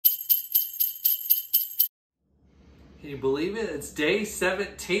Can you believe it? It's day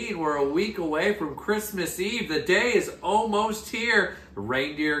 17. We're a week away from Christmas Eve. The day is almost here. The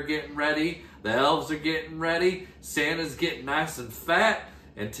reindeer are getting ready. The elves are getting ready. Santa's getting nice and fat.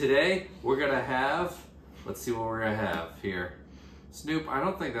 And today we're going to have, let's see what we're going to have here. Snoop, I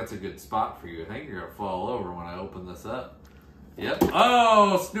don't think that's a good spot for you. I think you're going to fall over when I open this up. Yep.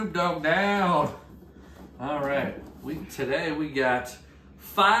 Oh, Snoop Dogg down. All right. Today we got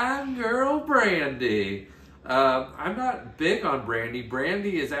Fine Girl Brandy. I'm not big on brandy.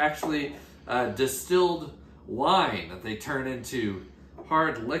 Brandy is actually distilled wine that they turn into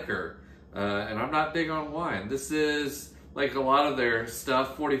hard liquor. And I'm not big on wine. This is, like a lot of their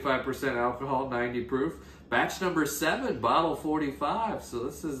stuff, 45% alcohol, 90 proof. Batch number 7, bottle 45. So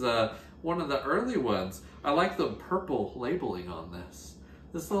this is one of the early ones. I like the purple labeling on this.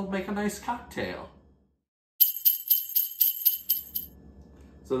 This will make a nice cocktail.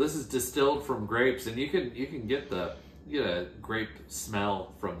 So this is distilled from grapes, and you can get a grape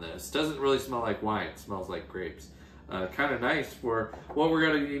smell from this. Doesn't really smell like wine. It smells like grapes. Kind of nice for what we're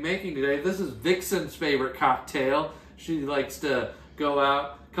going to be making today. This is Vixen's favorite cocktail. She likes to go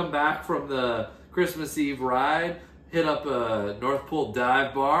out, come back from the Christmas Eve ride, hit up a North Pole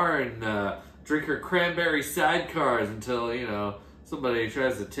dive bar, and drink her cranberry sidecars until, you know, somebody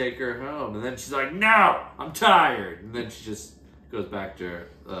tries to take her home. And then she's like, no, I'm tired. And then she just goes back to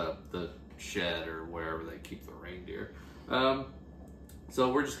the shed or wherever they keep the reindeer.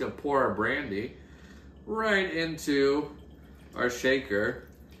 So we're just gonna pour our brandy right into our shaker.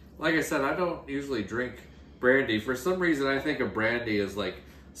 Like I said, I don't usually drink brandy. For some reason, I think of brandy as like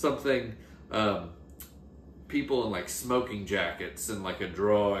something people in like smoking jackets in like a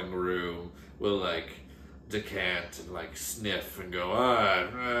drawing room will like decant and like sniff and go,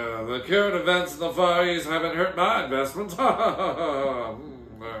 the current events in the Far East haven't hurt my investments.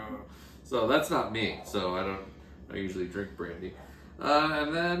 So that's not me. So I usually drink brandy.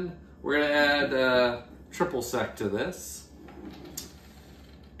 And then we're gonna add triple sec to this,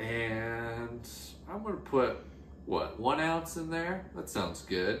 and I'm gonna put what, 1 ounce in there. That sounds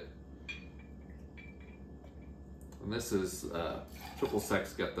good. And this is triple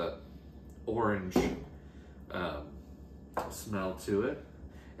sec's got the orange smell to it.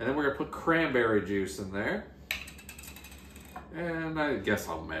 And then we're gonna put cranberry juice in there. And I guess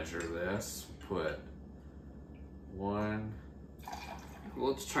I'll measure this. Put 1,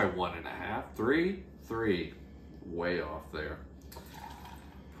 let's try 1.5, 3, way off there.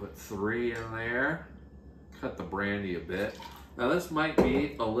 Put 3 in there. Cut the brandy a bit. Now this might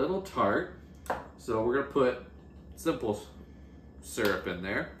be a little tart, so we're gonna put simple syrup in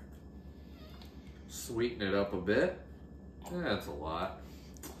there. Sweeten it up a bit. That's a lot.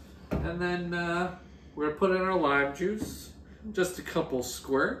 And then we're gonna put in our lime juice. Just a couple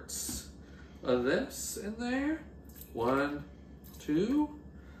squirts of this in there. 1, 2.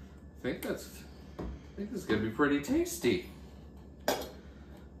 I think this is gonna be pretty tasty.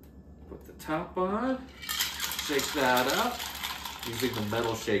 Put the top on. Shake that up. Using the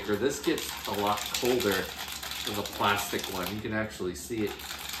metal shaker. This gets a lot colder than the plastic one. You can actually see it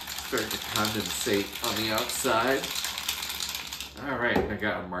starting to condensate on the outside. All right, I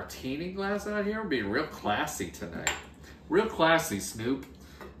got a martini glass out here. I'm being real classy tonight. Real classy, Snoop.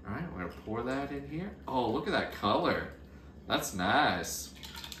 All right, we're gonna pour that in here. Oh, look at that color. That's nice.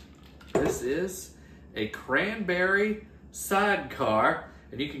 This is a cranberry sidecar,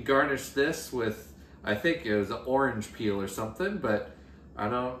 and you can garnish this with, I think it was an orange peel or something, but I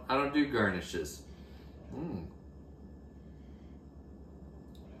don't do garnishes.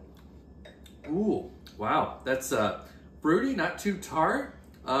 Ooh, wow, that's fruity, not too tart.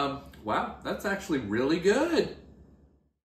 Wow, that's actually really good.